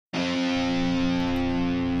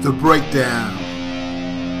The Breakdown,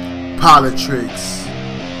 POLI-TRICKS,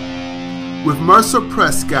 with Mercer,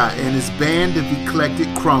 Prescott and his band of eclectic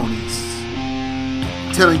cronies,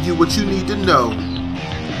 telling you what you need to know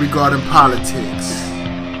regarding politics,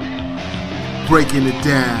 breaking it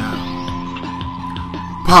down.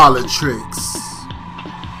 POLI-TRICKS.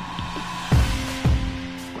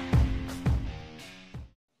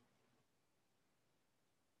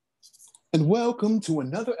 And welcome to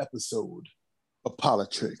another episode of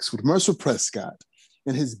POLI-TRICKS with Mercer Prescott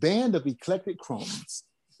and his band of eclectic cronies,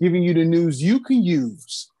 giving you the news you can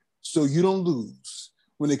use so you don't lose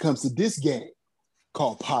when it comes to this game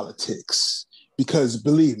called politics. Because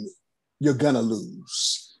believe me, you're gonna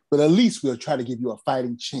lose. But at least we'll try to give you a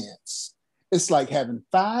fighting chance. It's like having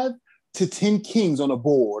 5 to 10 kings on a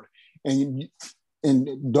board and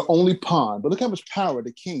the only pawn. But look how much power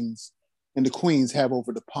the kings and the queens have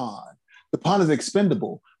over the pawn. The pawn is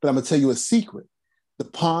expendable, but I'm gonna tell you a secret. The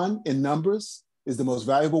pawn in numbers is the most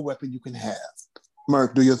valuable weapon you can have.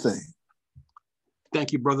 Merc, do your thing.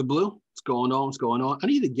 Thank you, Brother Blue. What's going on? What's going on? I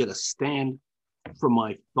need to get a stand for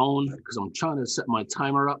my phone because I'm trying to set my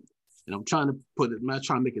timer up and I'm trying to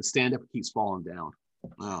make it stand up. It keeps falling down.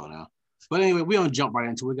 I don't know. But anyway, we're gonna jump right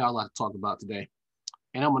into it. We got a lot to talk about today.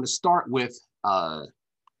 And I'm gonna start with Kylie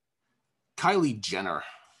Jenner.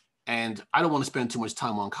 And I don't want to spend too much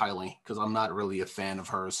time on Kylie because I'm not really a fan of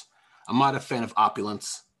hers. I'm not a fan of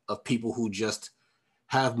opulence, of people who just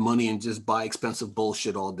have money and just buy expensive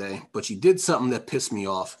bullshit all day. But she did something that pissed me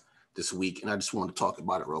off this week, and I just wanted to talk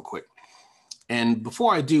about it real quick. And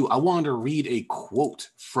before I do, I wanted to read a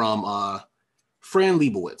quote from Fran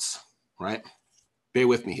Lebowitz, right? Bear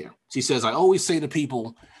with me here. She says, I always say to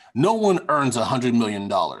people, no one earns $100 million.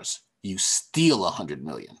 You steal $100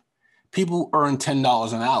 million. People earn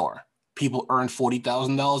 $10 an hour. People earn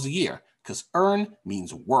 $40,000 a year because earn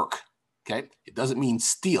means work, okay? It doesn't mean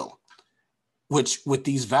steal, which with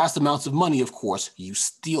these vast amounts of money, of course, you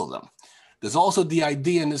steal them. There's also the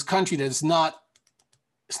idea in this country that it's not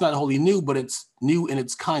wholly new, but it's new in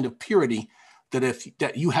its kind of purity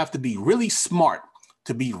that you have to be really smart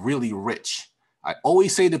to be really rich. I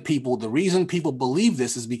always say to people, the reason people believe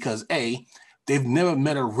this is because A, they've never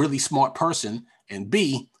met a really smart person, and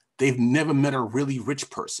B, they've never met a really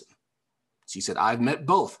rich person. She said, I've met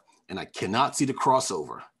both, and I cannot see the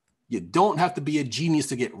crossover. You don't have to be a genius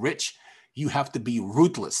to get rich. You have to be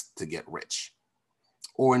ruthless to get rich.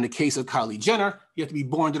 Or in the case of Kylie Jenner, you have to be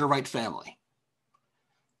born to the right family.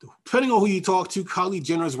 Depending on who you talk to, Kylie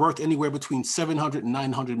Jenner is worth anywhere between $700 and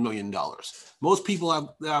 $900 million. Most people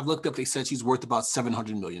I've looked up, they said she's worth about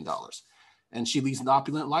 $700 million. And she leads an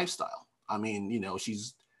opulent lifestyle. I mean, you know,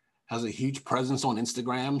 has a huge presence on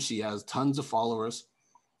Instagram. She has tons of followers.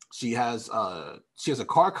 She has a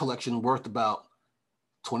car collection worth about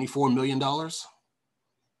 $24 million.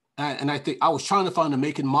 And I think I was trying to find a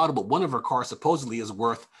make and model, but one of her cars supposedly is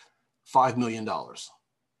worth $5 million.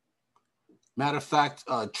 Matter of fact,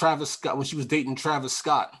 Travis Scott, when she was dating Travis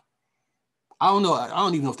Scott, I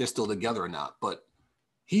don't even know if they're still together or not, but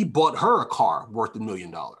he bought her a car worth $1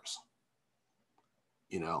 million.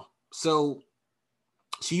 You know, so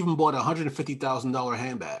she even bought a $150,000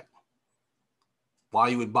 handbag. Why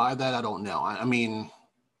you would buy that, I don't know. I mean,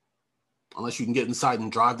 unless you can get inside and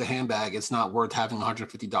drive the handbag, it's not worth having a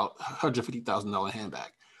 $150,000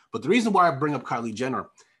 handbag. But the reason why I bring up Kylie Jenner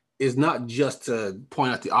is not just to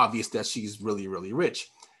point out the obvious that she's really, really rich,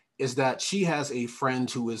 is that she has a friend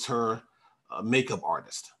who is her makeup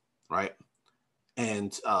artist, right?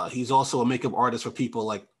 And he's also a makeup artist for people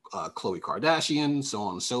like Khloe Kardashian, so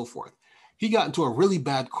on and so forth. He got into a really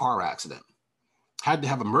bad car accident, had to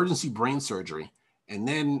have emergency brain surgery, and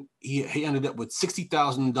then he ended up with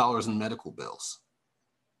 $60,000 in medical bills.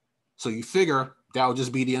 So you figure that would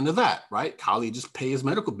just be the end of that, right? Kylie just pay his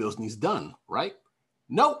medical bills and he's done, right?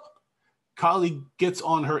 Nope. Kylie gets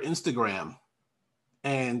on her Instagram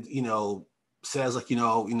and, you know, says like, you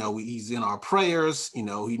know, he's in our prayers, you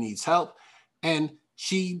know, he needs help. And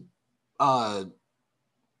she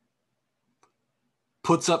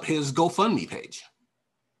puts up his GoFundMe page.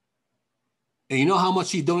 And you know how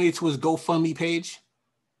much he donated to his GoFundMe page?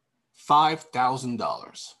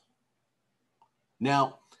 $5,000.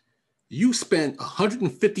 Now, you spent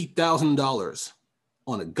 $150,000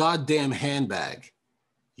 on a goddamn handbag.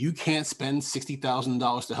 You can't spend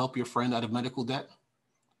 $60,000 to help your friend out of medical debt?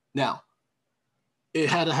 Now, it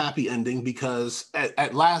had a happy ending because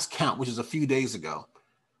at last count, which is a few days ago,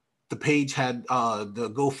 the page had,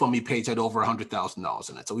 the GoFundMe page had over $100,000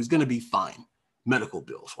 in it. So he's going to be fine, medical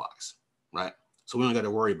bills wise, right? So we don't got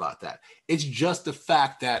to worry about that. It's just the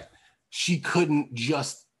fact that she couldn't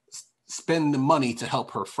just spend the money to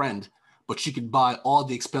help her friend but she could buy all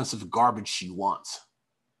the expensive garbage she wants.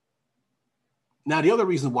 Now, the other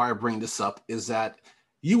reason why I bring this up is that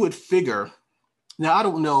you would figure, now I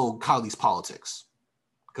don't know Kylie's politics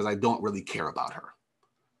because I don't really care about her.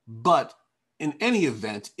 But in any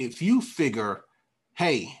event, if you figure,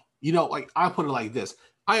 hey, you know, like I put it like this.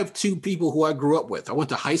 I have two people who I grew up with. I went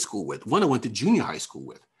to high school with. One I went to junior high school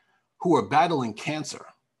with, who are battling cancer.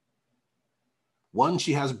 One,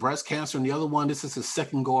 she has breast cancer, and the other one, this is his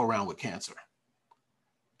second go around with cancer.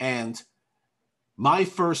 And my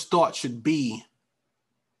first thought should be,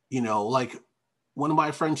 you know, like one of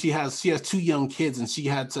my friends, she has two young kids, and she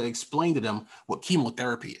had to explain to them what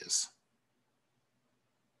chemotherapy is,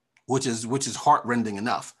 which is heartrending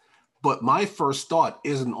enough. But my first thought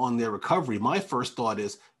isn't on their recovery. My first thought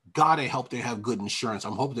is, God, I hope they have good insurance.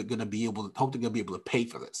 I'm hoping they're going to be able to pay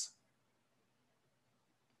for this.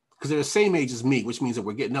 Because they're the same age as me, which means that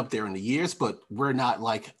we're getting up there in the years, but we're not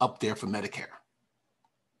like up there for Medicare,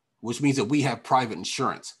 which means that we have private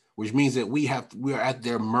insurance, which means that we are at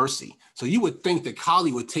their mercy. So you would think that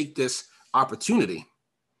Kylie would take this opportunity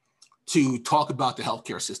to talk about the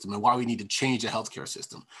healthcare system and why we need to change the healthcare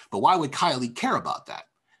system. But why would Kylie care about that?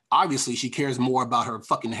 Obviously, she cares more about her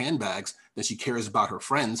fucking handbags than she cares about her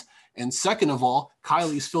friends. And second of all,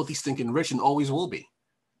 Kylie's filthy, stinking rich and always will be.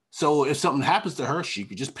 So if something happens to her, she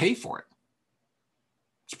could just pay for it.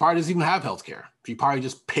 She probably doesn't even have healthcare. She probably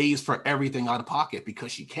just pays for everything out of pocket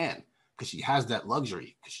because she can, because she has that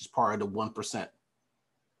luxury, because she's part of the 1%.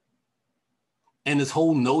 And this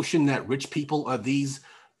whole notion that rich people are these,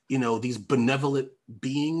 you know, these benevolent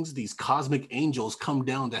beings, these cosmic angels come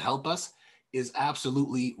down to help us is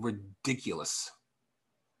absolutely ridiculous.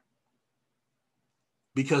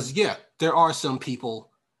 Because yeah, there are some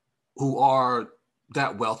people who are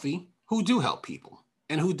that wealthy who do help people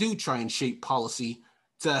and who do try and shape policy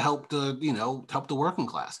to help the working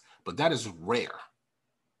class. But that is rare.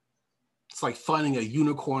 It's like finding a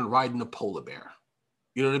unicorn riding a polar bear.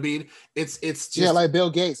 You know what I mean? It's just, yeah, like Bill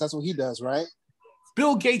Gates. That's what he does, right?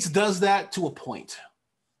 Bill Gates does that to a point.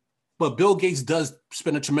 But Bill Gates does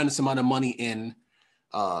spend a tremendous amount of money in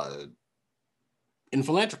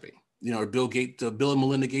philanthropy. You know, Bill and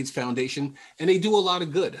Melinda Gates Foundation, and they do a lot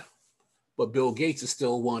of good. But Bill Gates is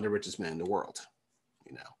still one of the richest men in the world,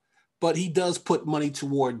 you know. But he does put money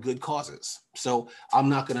toward good causes. So I'm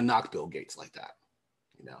not going to knock Bill Gates like that.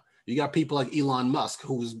 You know, you got people like Elon Musk,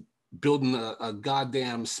 who's building a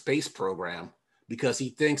goddamn space program because he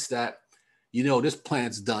thinks that, you know, this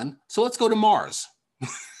planet's done. So let's go to Mars.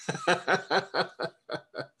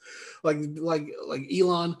 like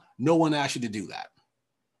Elon, no one asked you to do that.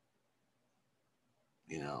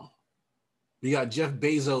 You know, you got Jeff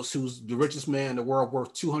Bezos, who's the richest man in the world,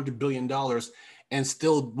 worth $200 billion, and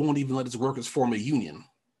still won't even let his workers form a union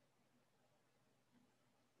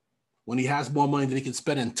when he has more money than he can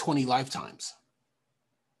spend in 20 lifetimes.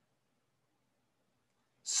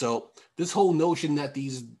 So this whole notion that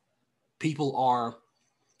these people are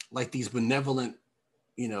like these benevolent,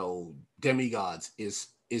 you know, demigods is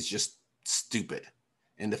just stupid.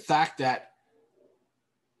 And the fact that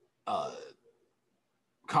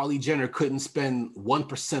Kylie Jenner couldn't spend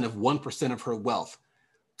 1% of her wealth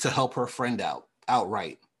to help her friend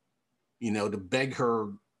outright, you know, to beg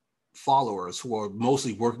her followers, who are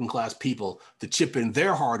mostly working class people, to chip in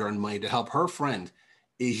their hard-earned money to help her friend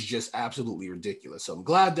is just absolutely ridiculous. So I'm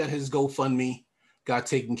glad that his GoFundMe got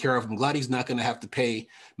taken care of. I'm glad he's not going to have to pay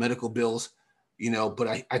medical bills, you know, but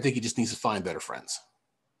I think he just needs to find better friends.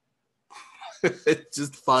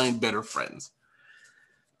 Just find better friends.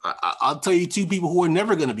 I'll tell you two people who are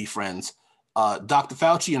never going to be friends, Dr.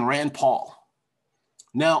 Fauci and Rand Paul.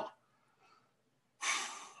 Now,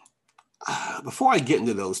 before I get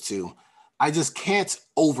into those two, I just can't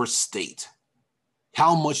overstate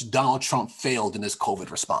how much Donald Trump failed in his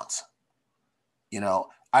COVID response. You know,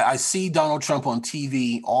 I see Donald Trump on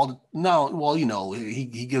TV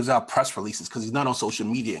he gives out press releases because he's not on social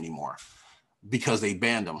media anymore because they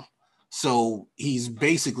banned him. So he's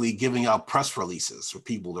basically giving out press releases for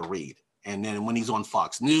people to read. And then when he's on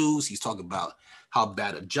Fox News, he's talking about how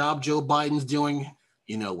bad a job Joe Biden's doing,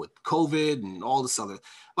 you know, with COVID and all this other,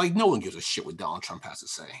 like no one gives a shit what Donald Trump has to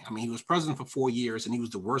say. I mean, he was president for 4 years and he was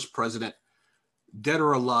the worst president, dead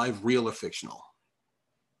or alive, real or fictional.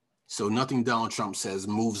 So nothing Donald Trump says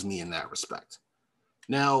moves me in that respect.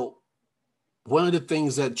 Now, one of the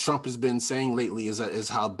things that Trump has been saying lately is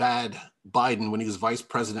how bad Biden, when he was vice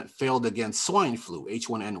president, failed against swine flu,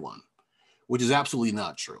 H1N1, which is absolutely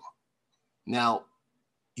not true. Now,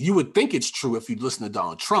 you would think it's true if you listen to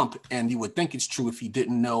Donald Trump, and you would think it's true if you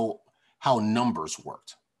didn't know how numbers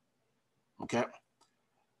worked. Okay?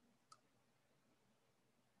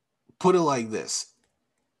 put it like this.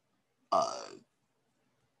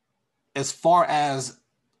 As far as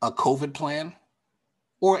a COVID plan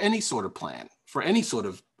or any sort of plan for any sort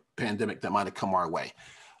of pandemic that might have come our way,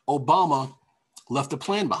 Obama left a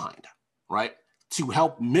plan behind, right? To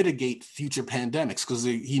help mitigate future pandemics, because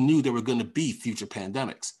he knew there were going to be future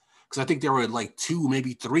pandemics. Because I think there were like 2,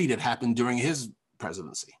 maybe 3 that happened during his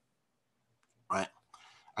presidency, right?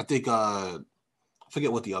 I think, I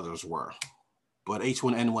forget what the others were, but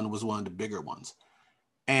H1N1 was one of the bigger ones.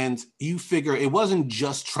 And you figure it wasn't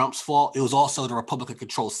just Trump's fault. It was also the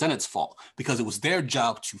Republican-controlled Senate's fault, because it was their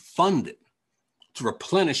job to fund it, to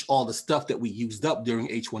replenish all the stuff that we used up during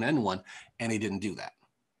H1N1, and they didn't do that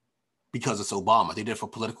because it's Obama. They did it for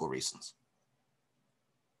political reasons.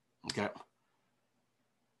 Okay.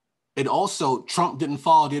 And also, Trump didn't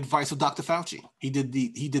follow the advice of Dr. Fauci. He did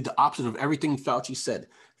the opposite of everything Fauci said.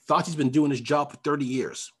 Fauci's been doing his job for 30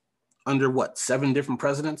 years, under what, 7 different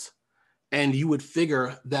presidents? And you would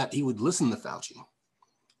figure that he would listen to Fauci.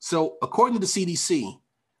 So according to the CDC,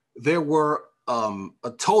 there were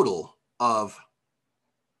a total of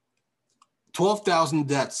 12,000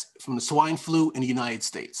 deaths from the swine flu in the United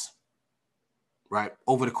States, right?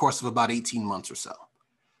 Over the course of about 18 months or so.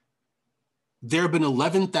 There have been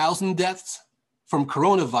 11,000 deaths from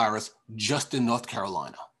coronavirus just in North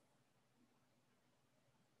Carolina.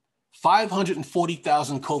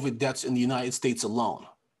 540,000 COVID deaths in the United States alone,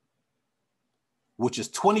 which is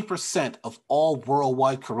 20% of all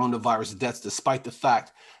worldwide coronavirus deaths, despite the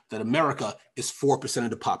fact that America is 4%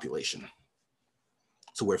 of the population.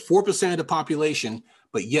 So we're 4% of the population,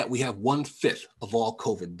 but yet we have 1/5 of all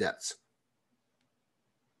COVID deaths.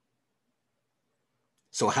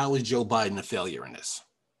 So how is Joe Biden a failure in this?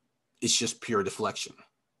 It's just pure deflection.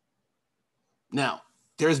 Now,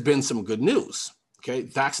 there's been some good news, okay?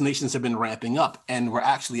 Vaccinations have been ramping up, and we're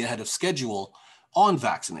actually ahead of schedule on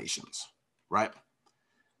vaccinations, right?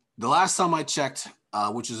 The last time I checked,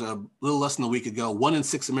 which is a little less than a week ago, 1 in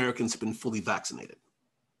 6 Americans have been fully vaccinated.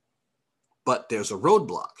 But there's a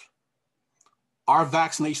roadblock. Our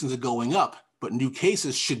vaccinations are going up, but new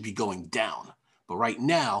cases should be going down. But right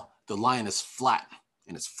now, the line is flat,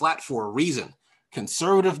 and it's flat for a reason.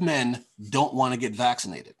 Conservative men don't want to get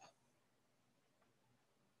vaccinated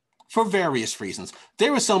for various reasons.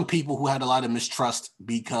 There were some people who had a lot of mistrust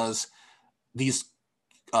because these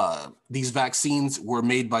vaccines were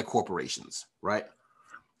made by corporations, right?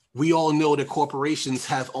 We all know that corporations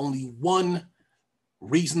have only one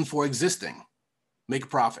reason for existing: make a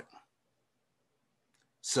profit.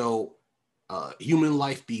 So human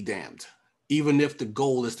life be damned, even if the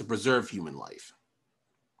goal is to preserve human life.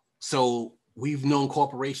 So we've known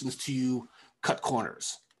corporations to cut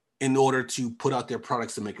corners in order to put out their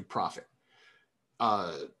products to make a profit.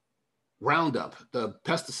 Roundup, the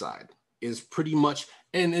pesticide, is pretty much,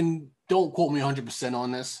 and don't quote me 100%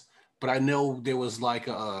 on this, but I know there was like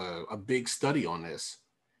a big study on this,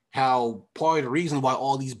 how part of the reason why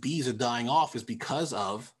all these bees are dying off is because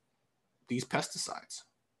of these pesticides.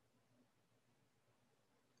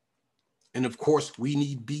 And of course, we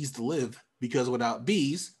need bees to live, because without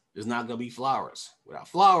bees, there's not going to be flowers. Without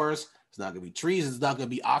flowers, there's not going to be trees. There's not going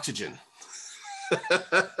to be oxygen.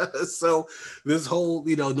 So this whole,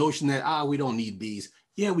 notion that, we don't need bees.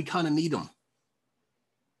 Yeah, we kind of need them.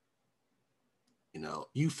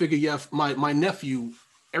 You figure, yeah, my nephew,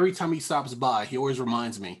 every time he stops by, he always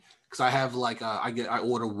reminds me, because I have I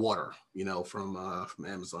order water, from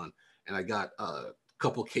Amazon, and I got a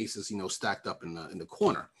couple cases, stacked up in the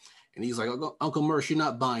corner. And he's like, Uncle Mercer, you're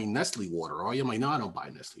not buying Nestle water, are you? I'm like, no, I don't buy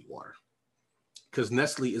Nestle water. Because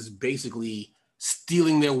Nestle is basically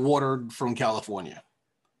stealing their water from California.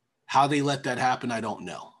 How they let that happen, I don't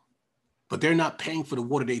know. But they're not paying for the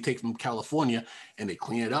water they take from California, and they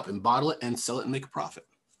clean it up and bottle it and sell it and make a profit.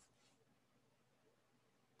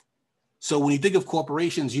 So when you think of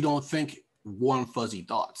corporations, you don't think warm, fuzzy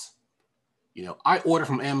thoughts. I order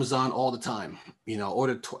from Amazon all the time.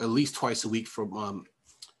 Order at least twice a week from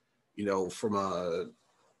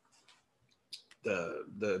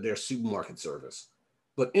their supermarket service.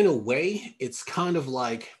 But in a way, it's kind of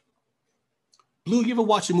like, Blue, you ever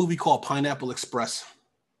watch a movie called Pineapple Express?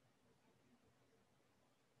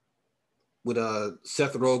 With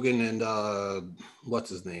Seth Rogen and what's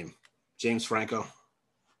his name? James Franco?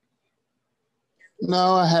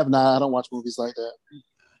 No, I have not. I don't watch movies like that.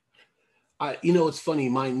 It's funny.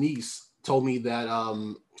 My niece told me that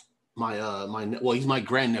he's my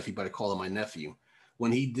grandnephew, but I call him my nephew.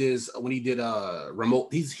 When he did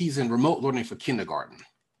remote, he's in remote learning for kindergarten.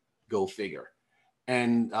 Go figure.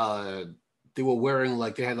 And they were wearing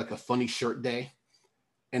they had a funny shirt day,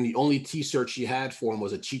 and the only T-shirt she had for him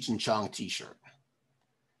was a Cheech and Chong T-shirt.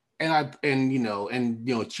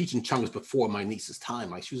 Cheech and Chong was before my niece's time.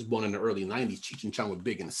 Like she was born in the early 90s. Cheech and Chong were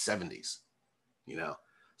big in the 70s,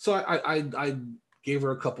 So I gave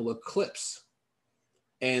her a couple of clips.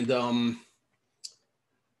 And,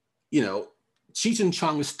 Cheech and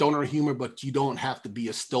Chong is stoner humor, but you don't have to be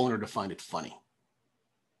a stoner to find it funny.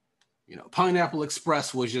 Pineapple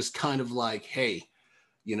Express was just kind of like, hey,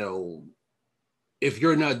 if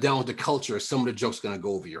you're not down with the culture, some of the jokes are going to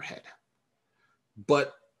go over your head.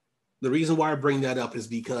 But the reason why I bring that up is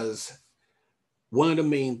because one of the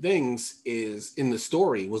main things is in the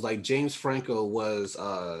story was like James Franco was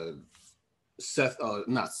Seth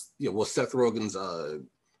Rogen's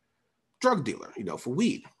drug dealer, for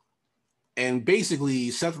weed. And basically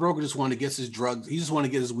Seth Rogen just wanted to get his drugs. He just wanted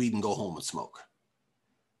to get his weed and go home and smoke.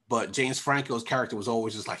 But James Franco's character was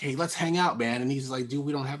always just like, hey, let's hang out, man. And he's like, dude,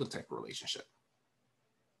 we don't have a type of relationship.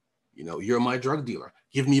 You're my drug dealer.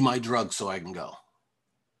 Give me my drugs so I can go.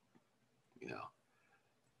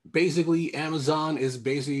 Basically, Amazon is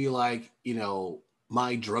basically like,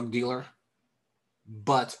 my drug dealer.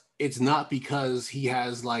 But it's not because he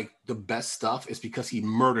has like the best stuff. It's because he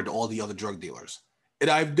murdered all the other drug dealers. And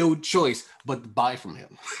I have no choice but to buy from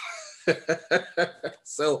him.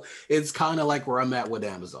 So it's kind of like where I'm at with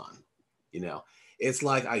Amazon. It's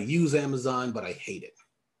like I use Amazon, but I hate it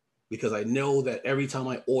because I know that every time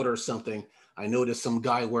I order something, I know there's some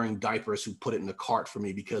guy wearing diapers who put it in the cart for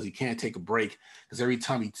me because he can't take a break because every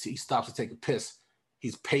time he stops to take a piss,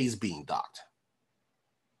 his pay's being docked.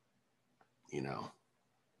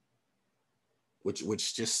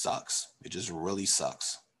 Which just sucks. It just really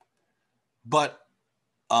sucks. But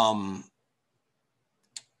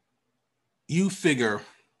you figure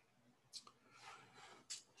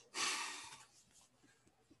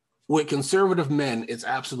with conservative men, it's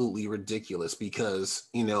absolutely ridiculous because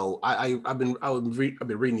I've been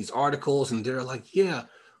reading these articles and they're like, yeah,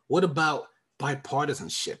 what about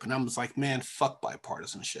bipartisanship? And I'm just like, man, fuck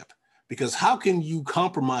bipartisanship, because how can you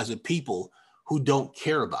compromise with people who don't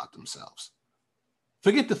care about themselves?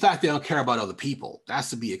 Forget the fact they don't care about other people. That's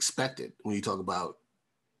to be expected when you talk about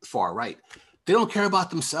far right. They don't care about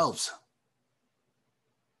themselves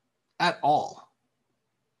at all.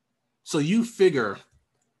 So you figure,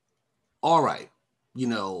 all right,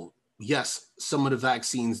 yes, some of the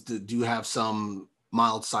vaccines do have some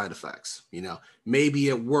mild side effects. Maybe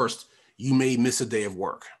at worst, you may miss a day of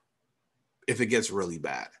work if it gets really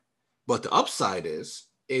bad. But the upside is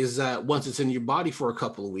that once it's in your body for a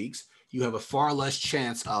couple of weeks, you have a far less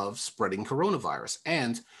chance of spreading coronavirus.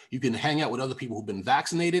 And you can hang out with other people who've been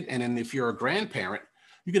vaccinated. And then if you're a grandparent,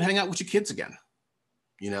 you can hang out with your kids again.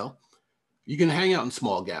 You can hang out in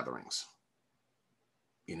small gatherings.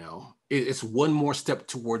 It's one more step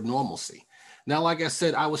toward normalcy. Now, like I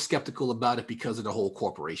said, I was skeptical about it because of the whole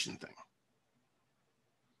corporation thing.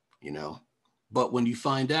 But when you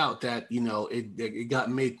find out that, it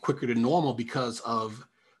got made quicker than normal because of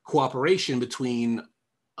cooperation between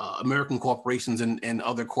American corporations and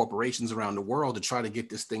other corporations around the world to try to get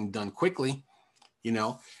this thing done quickly,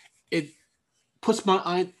 it puts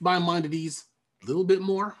my mind at ease a little bit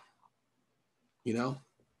more,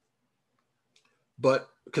 But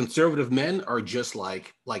conservative men are just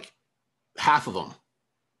like half of them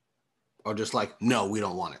are just like, no, we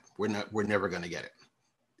don't want it. We're never going to get it.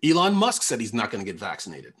 Elon Musk said he's not going to get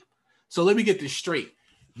vaccinated. So let me get this straight.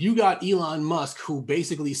 You got Elon Musk who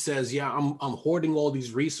basically says, yeah, I'm hoarding all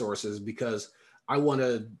these resources because I want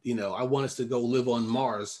us to go live on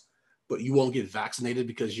Mars, but you won't get vaccinated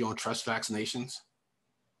because you don't trust vaccinations.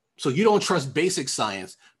 So you don't trust basic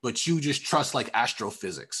science, but you just trust like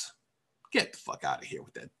astrophysics. Get the fuck out of here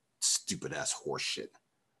with that stupid ass horse shit.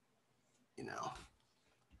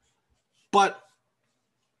 But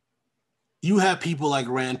you have people like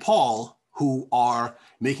Rand Paul who are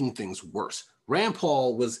making things worse. Rand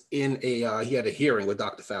Paul was he had a hearing with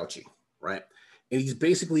Dr. Fauci, right? And he's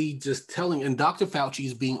basically just telling, and Dr. Fauci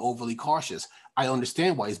is being overly cautious. I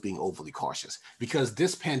understand why he's being overly cautious, because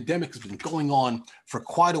this pandemic has been going on for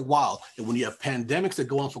quite a while. And when you have pandemics that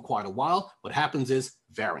go on for quite a while, what happens is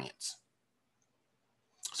variants.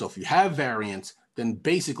 So if you have variants, then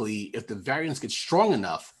basically if the variants get strong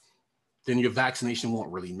enough, then your vaccination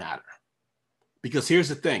won't really matter. Because here's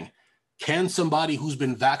the thing. Can somebody who's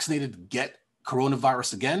been vaccinated get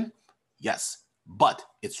coronavirus again? Yes, but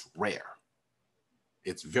it's rare.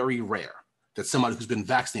 It's very rare that somebody who's been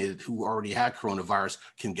vaccinated who already had coronavirus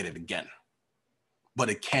can get it again. But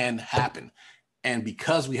it can happen. And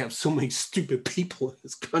because we have so many stupid people in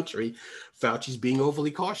this country, Fauci's being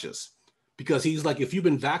overly cautious. Because he's like, if you've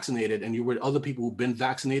been vaccinated and you're with other people who've been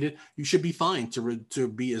vaccinated, you should be fine to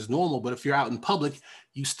be as normal. But if you're out in public,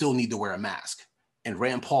 you still need to wear a mask. And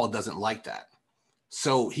Rand Paul doesn't like that.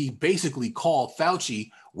 So he basically called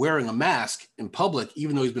Fauci wearing a mask in public,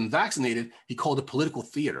 even though he's been vaccinated, he called it political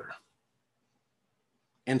theater.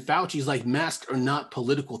 And Fauci's like, masks are not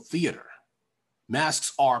political theater.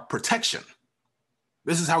 Masks are protection.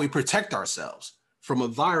 This is how we protect ourselves from a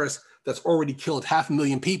virus that's already killed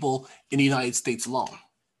 500,000 people in the United States alone.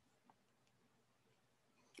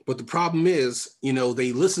 But the problem is, you know,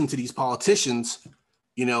 they listen to these politicians,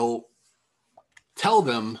 you know, tell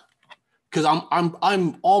them, because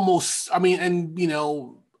I'm almost, I mean, and you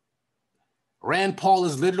know, Rand Paul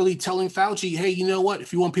is literally telling Fauci, hey, you know what?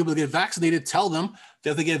 If you want people to get vaccinated, tell them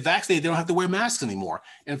that if they get vaccinated, they don't have to wear masks anymore.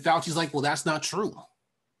 And Fauci's like, well, that's not true.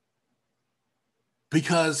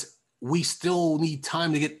 Because we still need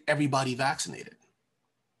time to get everybody vaccinated.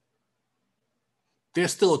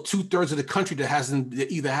 There's still 2/3 of the country that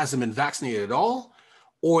either hasn't been vaccinated at all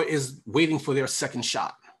or is waiting for their second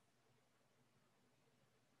shot.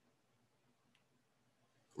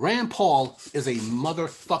 Rand Paul is a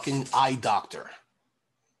motherfucking eye doctor.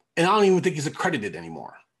 And I don't even think he's accredited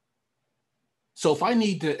anymore. So if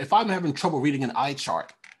I'm having trouble reading an eye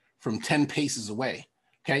chart from 10 paces away,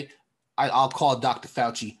 okay, I'll call Dr.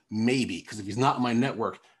 Fauci maybe, because if he's not in my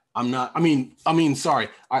network, I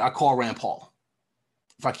call Rand Paul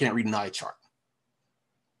if I can't read an eye chart.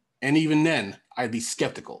 And even then, I'd be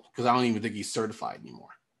skeptical because I don't even think he's certified anymore.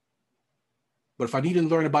 But if I need to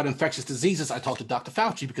learn about infectious diseases, I talk to Dr.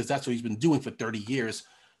 Fauci because that's what he's been doing for 30 years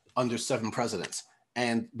under 7 presidents.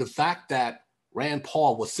 And the fact that Rand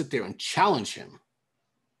Paul will sit there and challenge him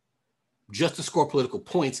just to score political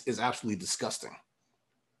points is absolutely disgusting.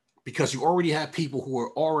 Because you already have people who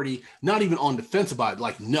are already not even on the fence about it,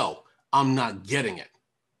 like, no, I'm not getting it.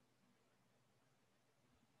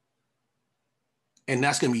 And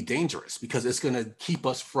that's going to be dangerous because it's going to keep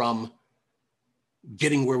us from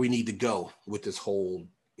getting where we need to go with this whole,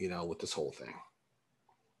 with this whole thing.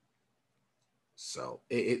 So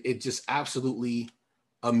it just absolutely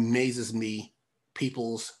amazes me,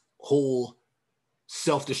 people's whole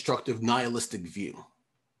self-destructive nihilistic view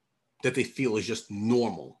that they feel is just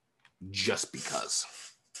normal just because,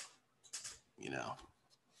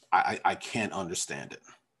 I can't understand it.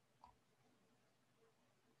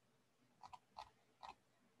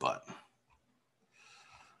 But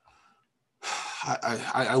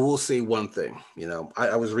I will say one thing,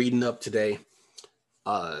 I was reading up today.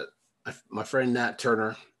 My friend Nat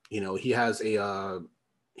Turner, he has a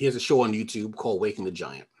show on YouTube called Waking the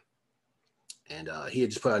Giant. And he had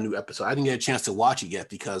just put out a new episode. I didn't get a chance to watch it yet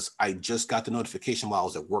because I just got the notification while I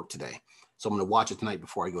was at work today. So I'm going to watch it tonight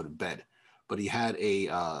before I go to bed. But he had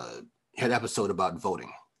an episode about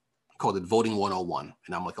voting. He called it Voting 101.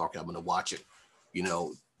 And I'm like, okay, I'm going to watch it,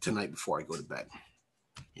 tonight before I go to bed,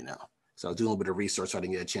 So I was doing a little bit of research, so I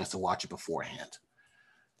didn't get a chance to watch it beforehand.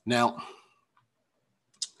 Now,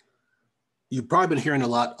 you've probably been hearing a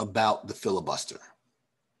lot about the filibuster,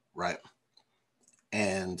 right?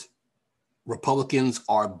 And Republicans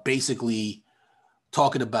are basically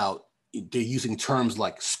talking about, they're using terms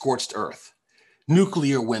like scorched earth,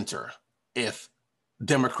 nuclear winter, if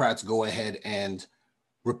Democrats go ahead and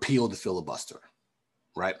repeal the filibuster,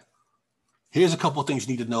 right? Here's a couple of things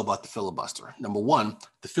you need to know about the filibuster. Number one,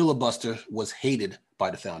 the filibuster was hated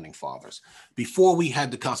by the founding fathers. Before we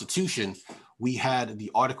had the Constitution, we had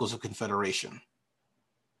the Articles of Confederation.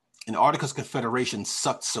 And the Articles of Confederation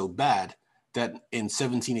sucked so bad that in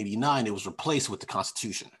 1789, it was replaced with the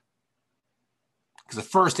Constitution. Because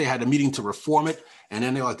at first they had a meeting to reform it, and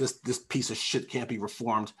then they're like, this piece of shit can't be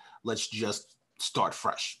reformed. Let's just start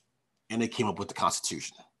fresh. And they came up with the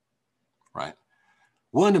Constitution, right?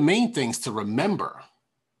 One of the main things to remember,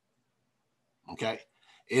 okay,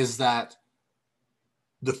 is that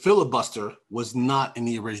the filibuster was not in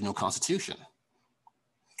the original Constitution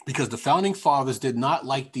because the founding fathers did not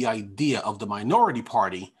like the idea of the minority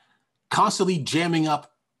party constantly jamming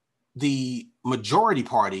up the majority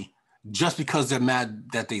party just because they're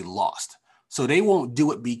mad that they lost. So they won't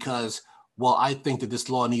do it because, well, I think that this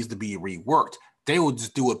law needs to be reworked. They will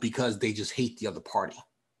just do it because they just hate the other party.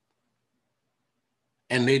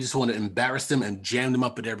 And they just want to embarrass them and jam them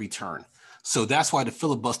up at every turn. So that's why the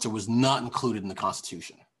filibuster was not included in the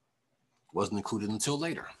Constitution. It wasn't included until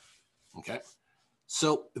later. Okay.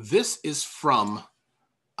 So this is from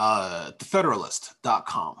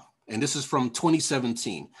thefederalist.com. And this is from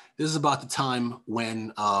 2017. This is about the time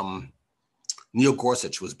when Neil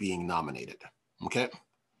Gorsuch was being nominated. Okay.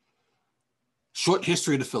 Short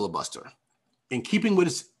history of the filibuster. In keeping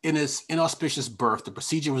with his inauspicious birth, the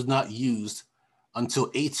procedure was not used until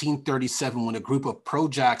 1837 when a group of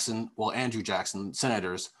pro-Jackson, Andrew Jackson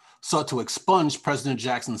senators sought to expunge President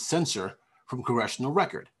Jackson's censure from congressional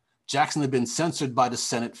record. Jackson had been censored by the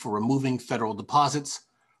Senate for removing federal deposits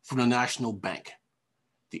from the National Bank.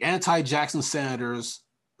 The anti-Jackson senators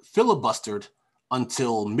filibustered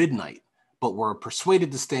until midnight, but were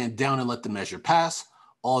persuaded to stand down and let the measure pass,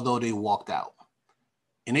 although they walked out.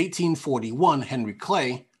 In 1841, Henry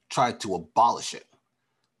Clay tried to abolish it.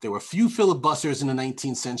 There were few filibusters in the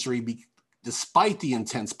 19th century despite the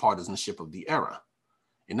intense partisanship of the era.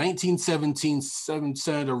 In 1917,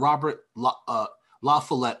 Senator Robert La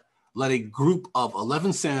Follette led a group of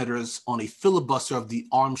 11 senators on a filibuster of the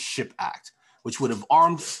Armed Ship Act, which would have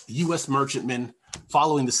armed U.S. merchantmen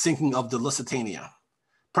following the sinking of the Lusitania.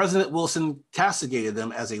 President Wilson castigated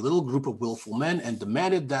them as a little group of willful men and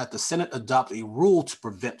demanded that the Senate adopt a rule to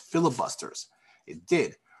prevent filibusters. It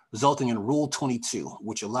did, resulting in Rule 22,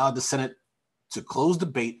 which allowed the Senate to close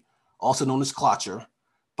debate, also known as cloture,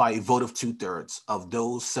 by a vote of 2/3 of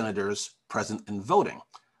those senators present and voting.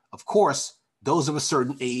 Of course, those of a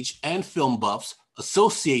certain age and film buffs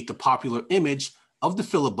associate the popular image of the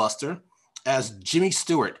filibuster as Jimmy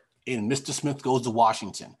Stewart in Mr. Smith Goes to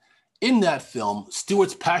Washington. In that film,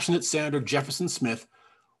 Stewart's passionate Senator Jefferson Smith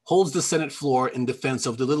holds the Senate floor in defense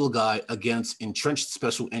of the little guy against entrenched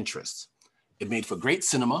special interests. It made for great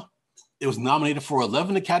cinema. It was nominated for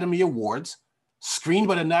 11 Academy Awards, screened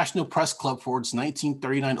by the National Press Club for its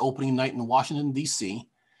 1939 opening night in Washington, D.C.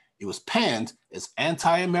 It was panned as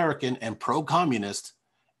anti-American and pro-communist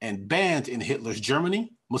and banned in Hitler's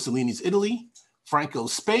Germany, Mussolini's Italy,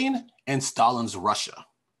 Franco's Spain, and Stalin's Russia.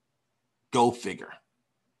 Go figure.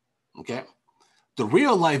 Okay? The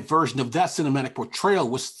real-life version of that cinematic portrayal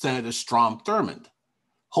was Senator Strom Thurmond,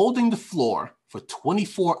 holding the floor for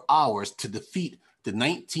 24 hours to defeat the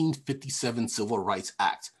 1957 Civil Rights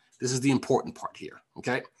Act. This is the important part here,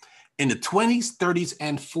 okay? In the 20s, 30s,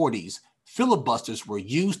 and 40s, filibusters were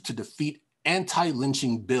used to defeat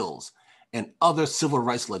anti-lynching bills and other civil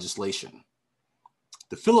rights legislation.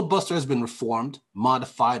 The filibuster has been reformed,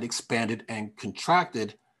 modified, expanded, and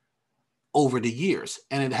contracted over the years,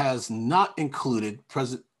 and it has not included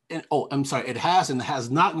it has and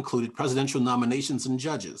has not included presidential nominations and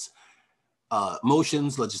judges,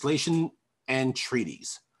 motions, legislation, and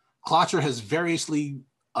treaties. Cloture has variously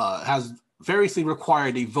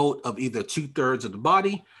required a vote of either 2/3 of the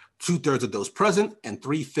body, 2/3 of those present, and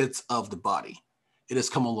 3/5 of the body. It has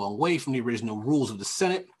come a long way from the original rules of the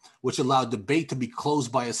Senate, which allowed debate to be closed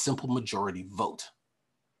by a simple majority vote.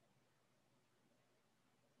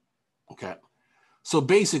 Okay, so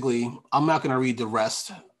basically, I'm not going to read the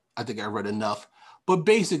rest. I think I read enough. But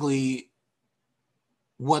basically,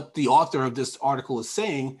 what the author of this article is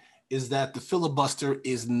saying is that the filibuster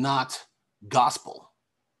is not gospel.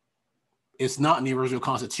 It's not in the original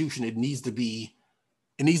Constitution. It needs to be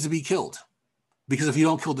killed. Because if you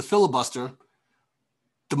don't kill the filibuster,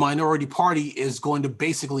 the minority party is going to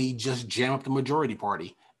basically just jam up the majority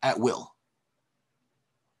party at will.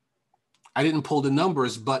 I didn't pull the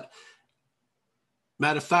numbers, but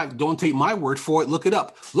matter of fact, don't take my word for it. Look it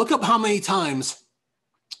up. Look up how many times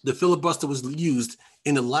the filibuster was used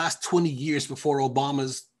in the last 20 years before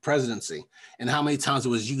Obama's presidency and how many times it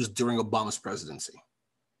was used during Obama's presidency.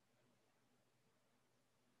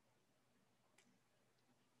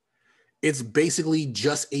 It's basically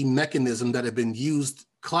just a mechanism that had been used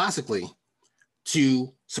classically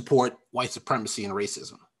to support white supremacy and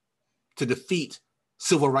racism, to defeat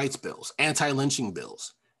civil rights bills, anti-lynching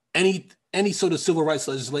bills, any sort of civil rights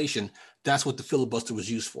legislation. That's what the filibuster was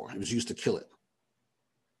used for. It was used to kill it.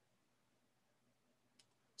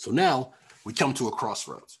 So now we come to a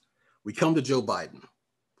crossroads. We come to Joe Biden,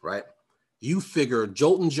 right? You figure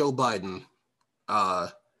Jolton Joe Biden,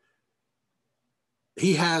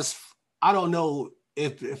 he has, I don't know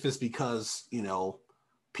if it's because,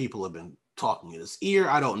 people have been talking in his ear.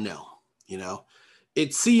 I don't know,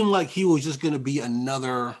 It seemed like he was just going to be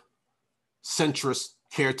another centrist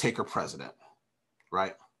caretaker president,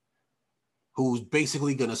 right? Who's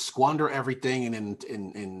basically going to squander everything, and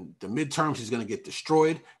in the midterms, he's going to get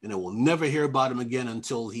destroyed, and then we'll never hear about him again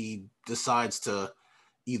until he decides to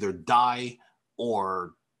either die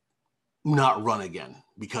or not run again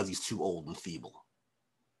because he's too old and feeble,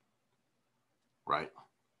 right?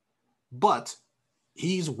 But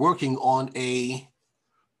he's working on a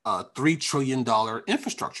 $3 trillion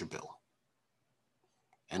infrastructure bill.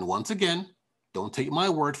 And once again, don't take my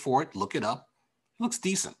word for it. Look it up. It looks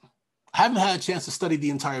decent. I haven't had a chance to study the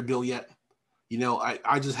entire bill yet.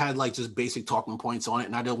 I just had just basic talking points on it,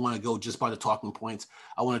 and I don't want to go just by the talking points.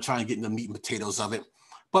 I want to try and get in the meat and potatoes of it.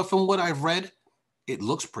 But from what I've read, it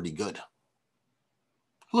looks pretty good.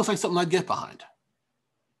 It looks like something I'd get behind.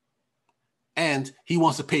 And he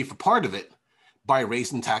wants to pay for part of it by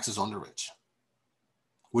raising taxes on the rich.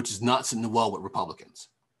 which is not sitting well with Republicans.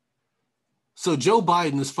 So Joe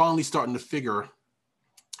Biden is finally starting to figure,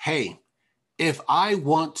 hey, if I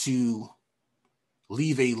want to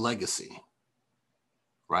leave a legacy,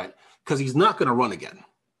 right? Because he's not going to run again.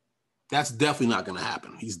 That's definitely not going to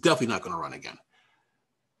happen. He's definitely not going to run again.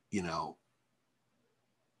 You know,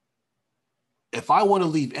 if I want to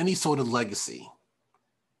leave any sort of legacy,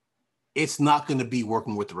 it's not going to be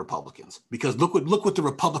working with the Republicans, because look what the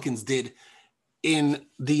Republicans did in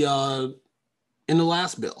the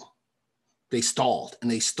last bill. They stalled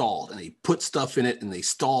and they stalled and they put stuff in it and they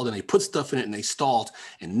stalled and they put stuff in it and they stalled.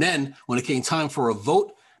 And then when it came time for a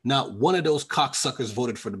vote, not one of those cocksuckers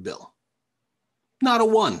voted for the bill. Not a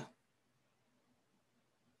one.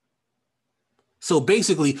 So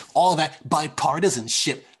basically, all that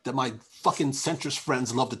bipartisanship that my fucking centrist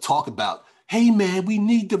friends love to talk about. Hey, man, we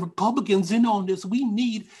need the Republicans in on this. We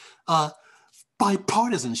need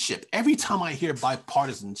bipartisanship. Every time I hear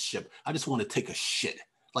bipartisanship, I just want to take a shit.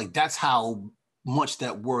 Like, that's how much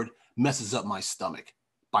that word messes up my stomach.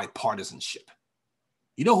 Bipartisanship.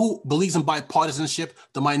 You know who believes in bipartisanship?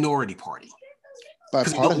 The minority party.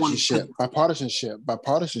 Bipartisanship.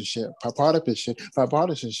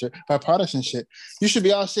 You should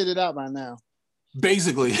be all shitted out by now.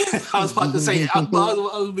 Basically, I was about to say, I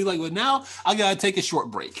would be like, well, now I got to take a short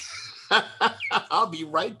break. I'll be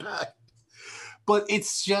right back. But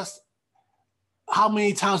it's just, how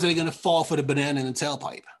many times are they going to fall for the banana in the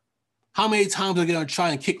tailpipe? How many times are they going to try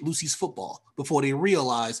and kick Lucy's football before they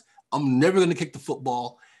realize I'm never going to kick the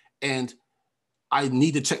football and I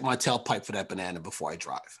need to check my tailpipe for that banana before I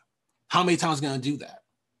drive? How many times are they going to do that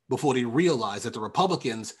before they realize that the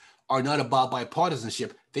Republicans are not about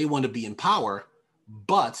bipartisanship? They want to be in power,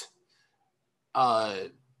 but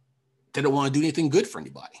they don't want to do anything good for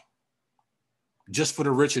anybody, just for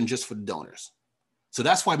the rich and just for the donors. So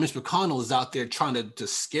that's why Mitch McConnell is out there trying to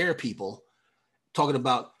scare people, talking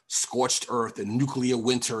about scorched earth and nuclear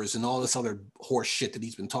winters and all this other horse shit that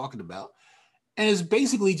he's been talking about. And it's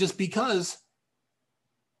basically just because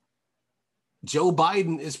Joe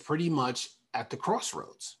Biden is pretty much at the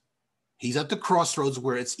crossroads. He's at the crossroads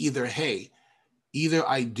where it's either, hey, either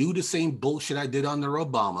I do the same bullshit I did under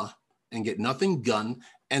Obama and get nothing done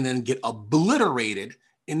and then get obliterated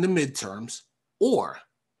in the midterms, or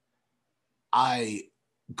I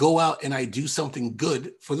go out and I do something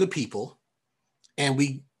good for the people and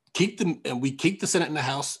we keep the Senate and the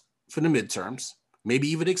House for the midterms, maybe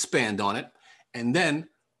even expand on it. And then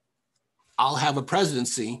I'll have a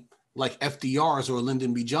presidency like FDR's or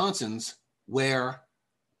Lyndon B. Johnson's, where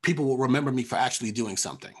people will remember me for actually doing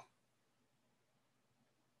something.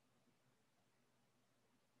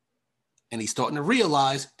 And he's starting to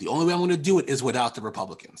realize the only way I'm going to do it is without the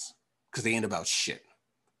Republicans, because they ain't about shit.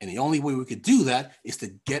 And the only way we could do that is to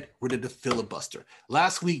get rid of the filibuster.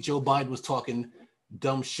 Last week, Joe Biden was talking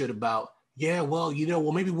dumb shit about, yeah, well,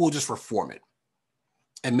 maybe we'll just reform it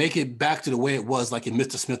and make it back to the way it was, like in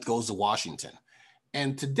Mr. Smith Goes to Washington.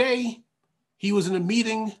 And today, he was in a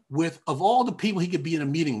meeting with, of all the people he could be in a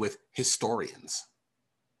meeting with, historians.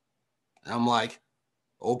 And I'm like,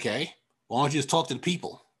 okay, why don't you just talk to the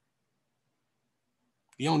people?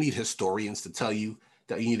 You don't need historians to tell you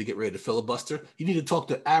that you need to get rid of the filibuster. You need to talk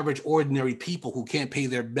to average, ordinary people who can't pay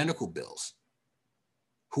their medical bills,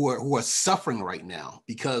 who are suffering right now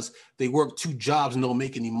because they work 2 jobs and don't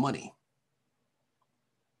make any money.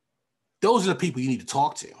 Those are the people you need to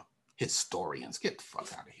talk to. Historians, get the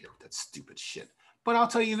fuck out of here with that stupid shit. But I'll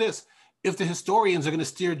tell you this, if the historians are going to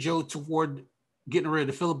steer Joe toward getting rid of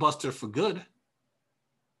the filibuster for good,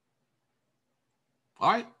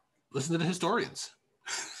 all right, listen to the historians.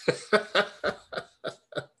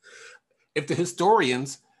 If the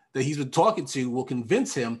historians that he's been talking to will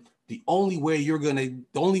convince him the only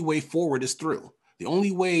way forward is through. The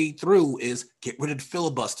only way through is get rid of the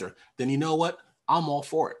filibuster, then you know what? I'm all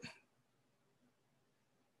for it.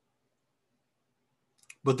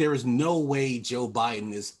 But there is no way Joe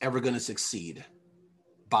Biden is ever going to succeed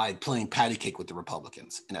by playing patty cake with the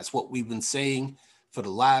Republicans. And that's what we've been saying for the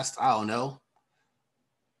last, 3-4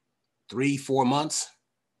 months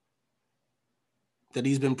that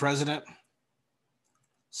he's been president.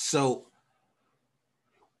 So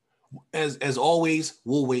as always,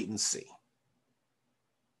 we'll wait and see.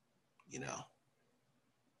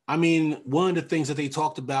 One of the things that they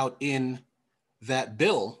talked about in that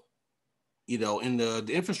bill, in the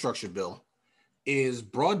infrastructure bill, is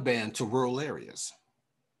broadband to rural areas.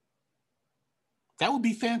 That would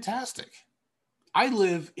be fantastic. I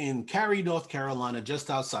live in Cary, North Carolina, just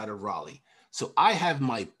outside of Raleigh. So I have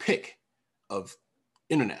my pick of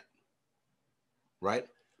internet, right?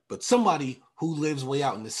 But somebody who lives way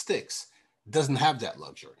out in the sticks, doesn't have that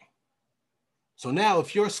luxury. So now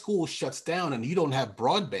if your school shuts down and you don't have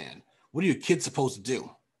broadband, what are your kids supposed to do?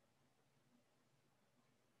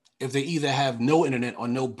 If they either have no internet or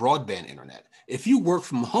no broadband internet. If you work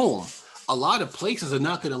from home, a lot of places are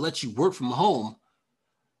not going to let you work from home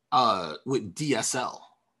with DSL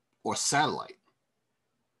or satellite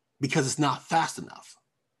because it's not fast enough.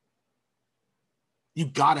 You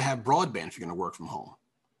got to have broadband if you're going to work from home.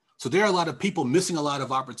 So there are a lot of people missing a lot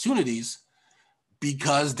of opportunities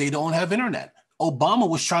because they don't have internet. Obama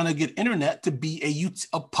was trying to get internet to be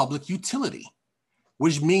a public utility,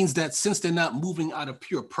 which means that since they're not moving out of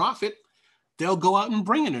pure profit, they'll go out and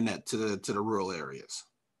bring internet to the rural areas.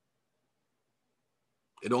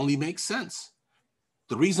 It only makes sense.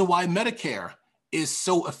 The reason why Medicare is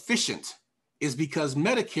so efficient is because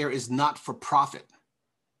Medicare is not for profit.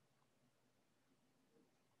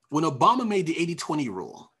 When Obama made the 80-20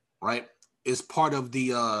 rule, right, is part of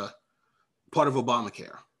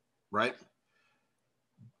Obamacare, right?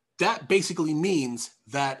 That basically means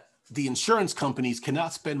that the insurance companies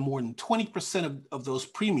cannot spend more than 20% of those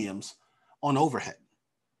premiums on overhead.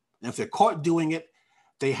 And if they're caught doing it,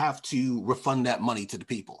 they have to refund that money to the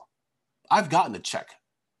people. I've gotten a check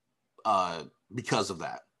because of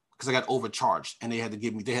that, because I got overcharged and they had to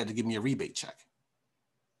give me a rebate check.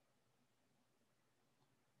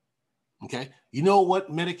 Okay. You know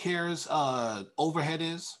what Medicare's overhead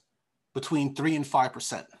is? Between 3 and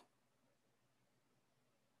 5%.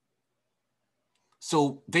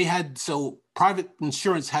 So private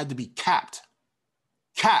insurance had to be capped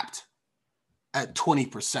at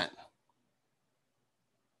 20%.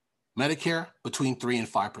 Medicare between 3 and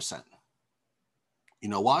 5%. You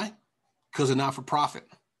know why? Because they're not for profit.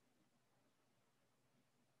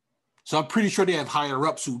 So I'm pretty sure they have higher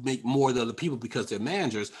ups who make more than other people because they're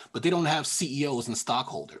managers, but they don't have CEOs and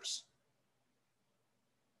stockholders.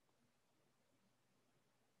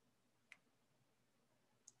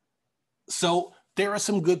 So there are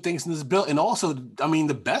some good things in this bill. And also, I mean,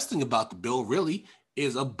 the best thing about the bill really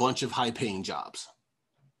is a bunch of high-paying jobs.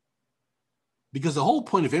 Because the whole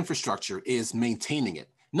point of infrastructure is maintaining it,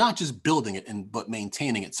 not just building it, but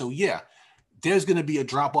maintaining it. So yeah, there's going to be a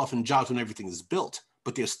drop-off in jobs when everything is built,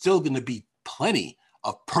 but there's still going to be plenty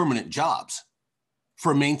of permanent jobs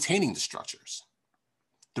for maintaining the structures.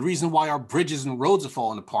 The reason why our bridges and roads are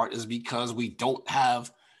falling apart is because we don't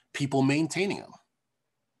have people maintaining them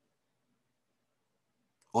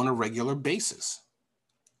on a regular basis.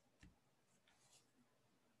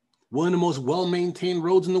 One of the most well-maintained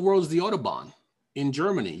roads in the world is the Autobahn in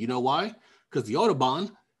Germany. You know why? Because the Autobahn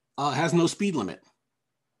has no speed limit.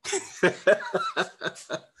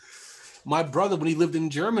 My brother, when he lived in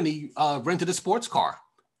Germany, rented a sports car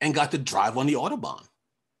and got to drive on the Autobahn.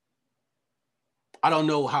 I don't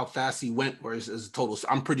know how fast he went or his total.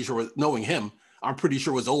 I'm pretty sure, knowing him, I'm pretty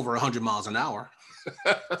sure it was over 100 miles an hour.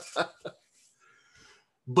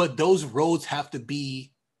 But those roads have to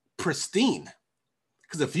be pristine.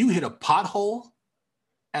 Because if you hit a pothole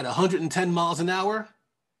at 110 miles an hour,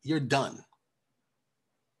 you're done.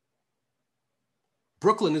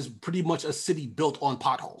 Brooklyn is pretty much a city built on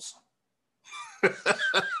potholes.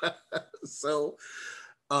 So,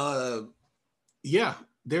 yeah,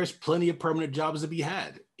 there's plenty of permanent jobs to be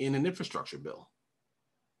had in an infrastructure bill.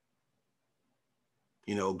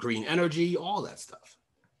 You know, green energy, all that stuff.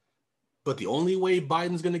 But the only way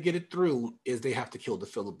Biden's going to get it through is they have to kill the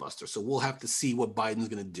filibuster. So we'll have to see what Biden's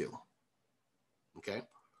going to do. Okay.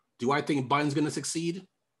 Do I think Biden's going to succeed?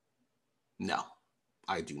 No,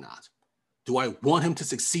 I do not. Do I want him to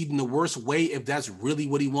succeed in the worst way if that's really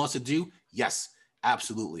what he wants to do? Yes,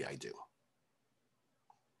 absolutely I do.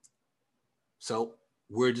 So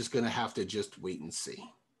we're just going to have to just wait and see.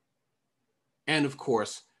 And of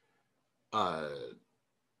course,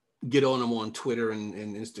 get on him on Twitter and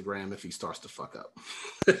Instagram if he starts to fuck up.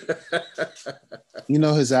 You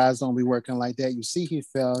know his eyes don't be working like that. You see he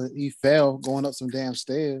fell going up some damn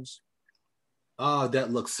stairs. Oh,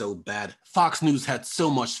 that looks so bad. Fox News had so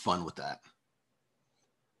much fun with that.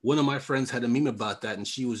 One of my friends had a meme about that, and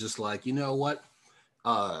she was just like, you know what?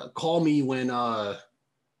 Call me when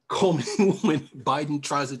Biden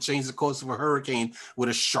tries to change the course of a hurricane with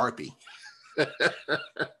a Sharpie.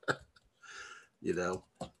 You know,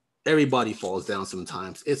 everybody falls down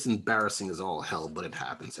sometimes. It's embarrassing as all hell, but it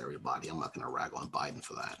happens to everybody. I'm not going to rag on Biden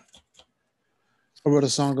for that. I wrote a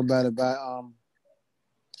song about it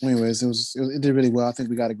anyways, it did really well. I think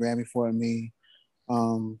we got a Grammy for it. Me,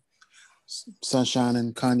 Sunshine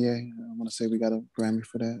and Kanye. I want to say we got a Grammy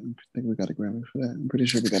for that. I think we got a Grammy for that. I'm pretty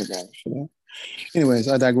sure we got a Grammy for that. Anyways,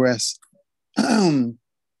 I digress. I'd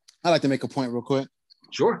like to make a point real quick.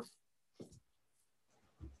 Sure.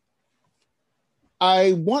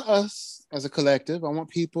 I want us as a collective, I want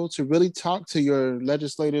people to really talk to your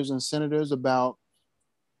legislators and senators about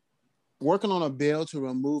working on a bill to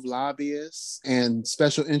remove lobbyists and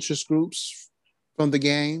special interest groups from the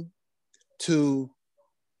game, to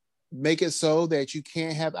make it so that you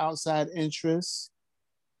can't have outside interests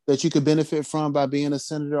that you could benefit from by being a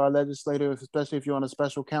senator or legislator, especially if you're on a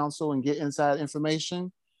special counsel and get inside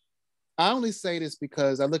information. I only say this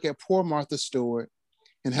because I look at poor Martha Stewart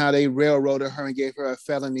and how they railroaded her and gave her a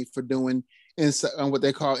felony for doing what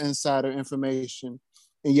they call insider information.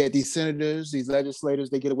 And yet these senators, these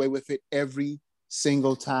legislators, they get away with it every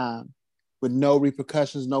single time with no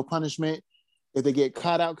repercussions, no punishment. If they get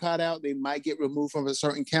caught out, they might get removed from a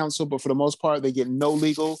certain council, but for the most part, they get no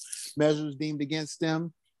legal measures deemed against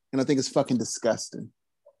them. And I think it's fucking disgusting.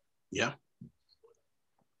 Yeah.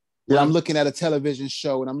 Yeah, I'm looking at a television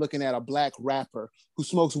show and I'm looking at a black rapper who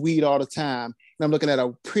smokes weed all the time. And I'm looking at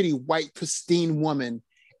a pretty white, pristine woman,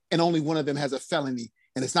 and only one of them has a felony,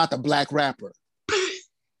 and it's not the black rapper.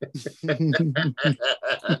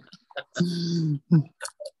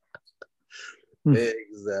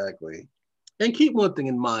 Exactly. And keep one thing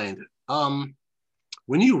in mind.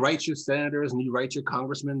 When you write your senators and you write your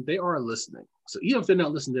congressmen, they are listening. So even if they're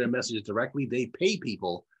not listening to their messages directly, they pay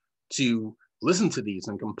people to listen to these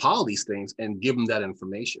and compile these things and give them that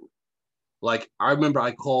information. Like, I remember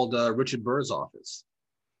I called Richard Burr's office.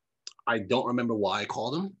 I don't remember why I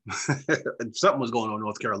called him. Something was going on in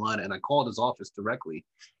North Carolina, and I called his office directly.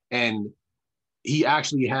 And he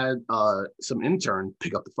actually had some intern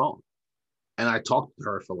pick up the phone. And I talked to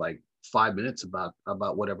her for like 5 minutes about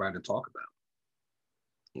whatever I had to talk about,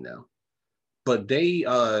 you know. But they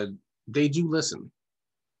do listen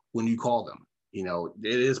when you call them. You know,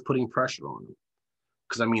 it is putting pressure on them.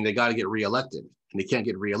 Because, I mean, they got to get reelected, and they can't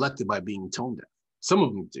get reelected by being tone deaf. Some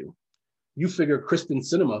of them do. You figure Kristen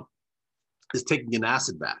Sinema is taking an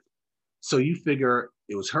acid bath. So you figure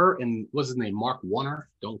it was her and what's his name, Mark Warner.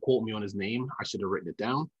 Don't quote me on his name. I should have written it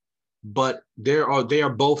down. But they are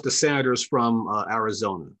both the senators from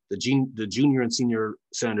Arizona, the junior and senior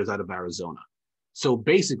senators out of Arizona. So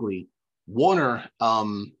basically, Warner,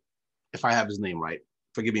 if I have his name right,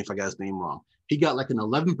 forgive me if I got his name wrong, he got like an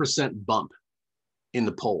 11% bump in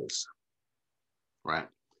the polls, right?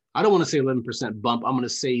 I don't want to say 11% bump. I'm going to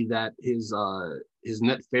say that his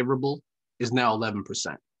net favorable is now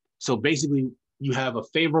 11%. So basically, you have a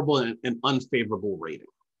favorable and an unfavorable rating,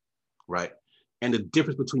 right? And the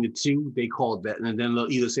difference between the two, they call it that. And then they'll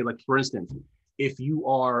either say, like, for instance, if you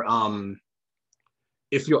are,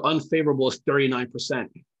 if your unfavorable is 39%,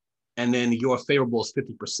 and then your favorable is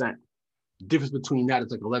 50%, the difference between that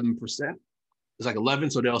is like 11%. It's like 11,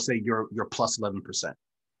 so they'll say you're plus 11%.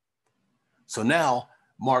 So now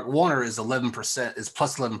Mark Warner is 11%, is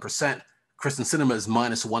plus 11%. Kristen Sinema is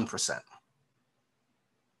minus 1%.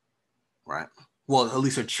 Right? Well, at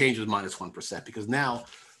least her change was minus 1% because now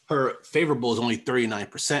her favorable is only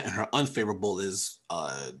 39% and her unfavorable is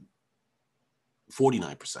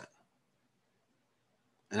 49%.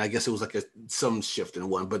 And I guess it was like some shift in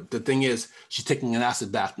one. But the thing is, she's taking an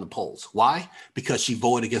acid bath in the polls. Why? Because she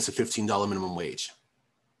voted against a $15 minimum wage.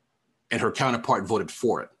 And her counterpart voted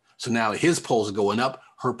for it. So now his polls are going up,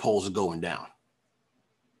 her polls are going down.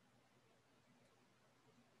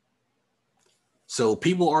 So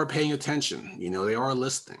people are paying attention, you know, they are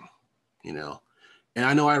listening, you know. And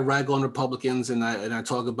I know I rag on Republicans and I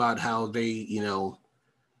talk about how they, you know,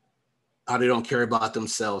 how they don't care about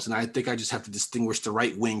themselves. And I think I just have to distinguish the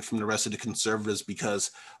right wing from the rest of the conservatives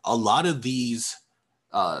because a lot of these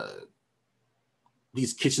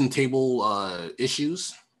kitchen table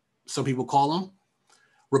issues, some people call them,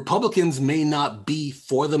 Republicans may not be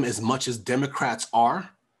for them as much as Democrats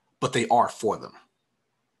are, but they are for them.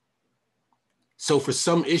 So for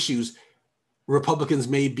some issues, Republicans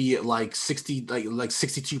may be at like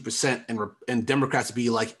 62% and Democrats be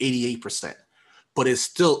like 88%, but it's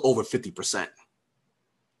still over 50%.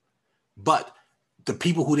 But the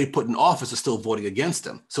people who they put in office are still voting against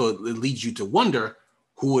them. So it leads you to wonder,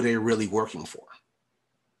 who are they really working for?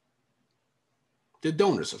 The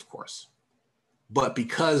donors, of course. But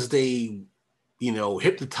because they, you know,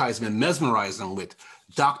 hypnotize them and mesmerize them with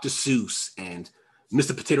Dr. Seuss and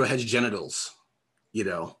Mr. Potato Head's genitals, you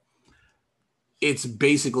know, it's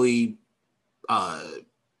basically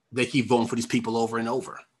they keep voting for these people over and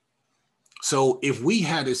over. So if we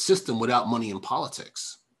had a system without money in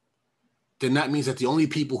politics, then that means that the only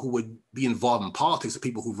people who would be involved in politics are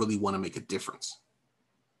people who really want to make a difference.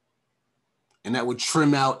 And that would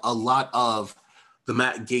trim out a lot of the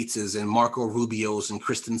Matt Gaetzes and Marco Rubios and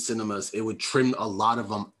Kristen Sinemas. It would trim a lot of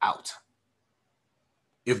them out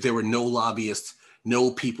if there were no lobbyists, no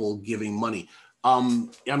people giving money.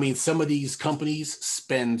 I mean, some of these companies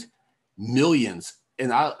spend millions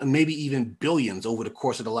and maybe even billions over the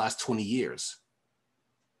course of the last 20 years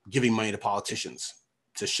giving money to politicians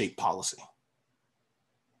to shape policy.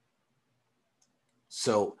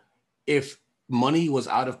 So if money was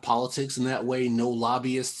out of politics in that way, no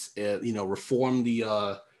lobbyists, reform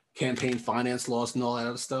the campaign finance laws and all that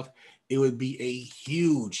other stuff, it would be a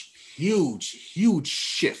huge, huge, huge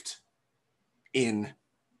shift in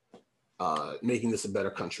making this a better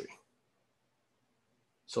country.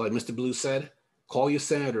 So like Mr. Blue said, call your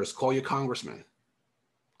senators, call your congressmen,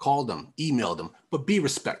 call them, email them, but be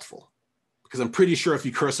respectful. Because I'm pretty sure if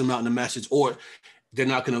you curse them out in a message, or they're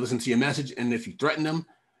not going to listen to your message, and if you threaten them,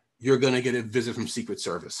 you're going to get a visit from Secret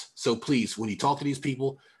Service. So please, when you talk to these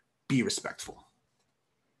people, be respectful.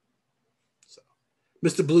 So,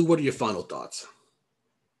 Mr. Blue, what are your final thoughts?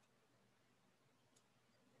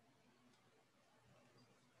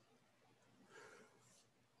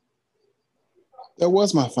 That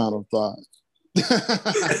was my final thought.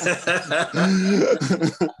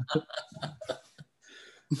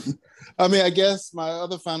 I mean, I guess my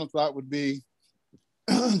other final thought would be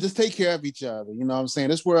just take care of each other. You know what I'm saying?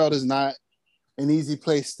 This world is not an easy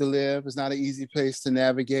place to live. It's not an easy place to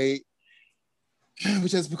navigate,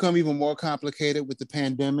 which has become even more complicated with the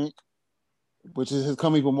pandemic, which has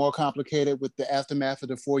become even more complicated with the aftermath of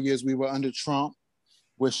the 4 years we were under Trump,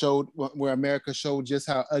 where America showed just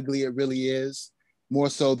how ugly it really is, more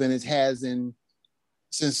so than it has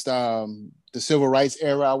since the civil rights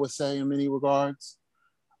era, I would say, in many regards.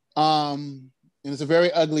 And it's a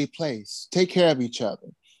very ugly place. Take care of each other.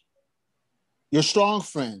 Your strong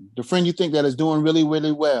friend, the friend you think that is doing really,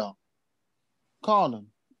 really well, call them,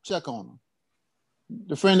 check on them.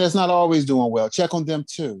 The friend that's not always doing well, check on them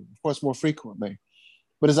too, of course, more frequently.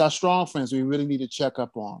 But it's our strong friends we really need to check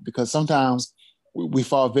up on, because sometimes we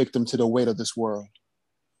fall victim to the weight of this world.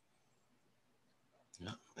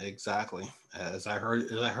 Yeah, exactly. As I heard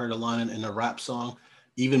a line in a rap song,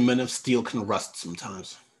 even men of steel can rust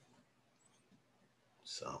sometimes.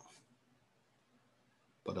 So,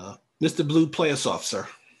 but Mr. Blue, play us off, sir.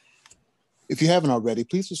 If you haven't already,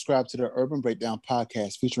 please subscribe to the Urban Breakdown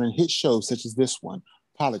podcast featuring hit shows such as this one,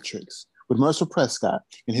 POLI-TRICKS, with Mercer Prescott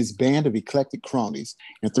and his band of eclectic cronies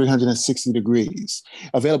in 360 degrees.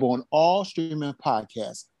 Available on all streaming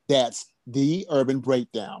podcasts. That's the Urban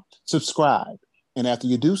Breakdown. Subscribe. And after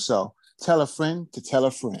you do so, tell a friend to tell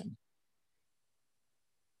a friend.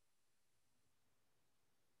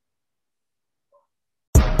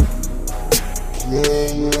 Yeah,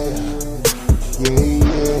 yeah, yeah,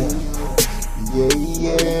 yeah, yeah,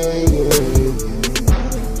 yeah, yeah.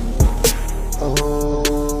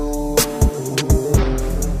 Oh,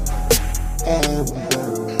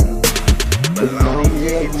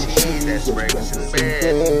 that's breakfast in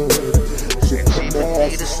bed. Said she put me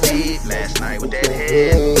to sleep last night with that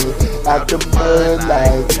head out the mud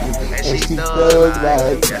like, and she thug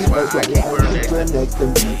like. That's why I keep her next to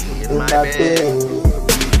me in my bed.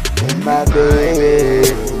 In my bed,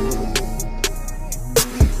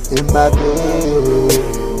 in my bed,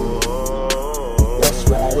 that's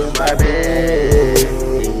right, in my bed.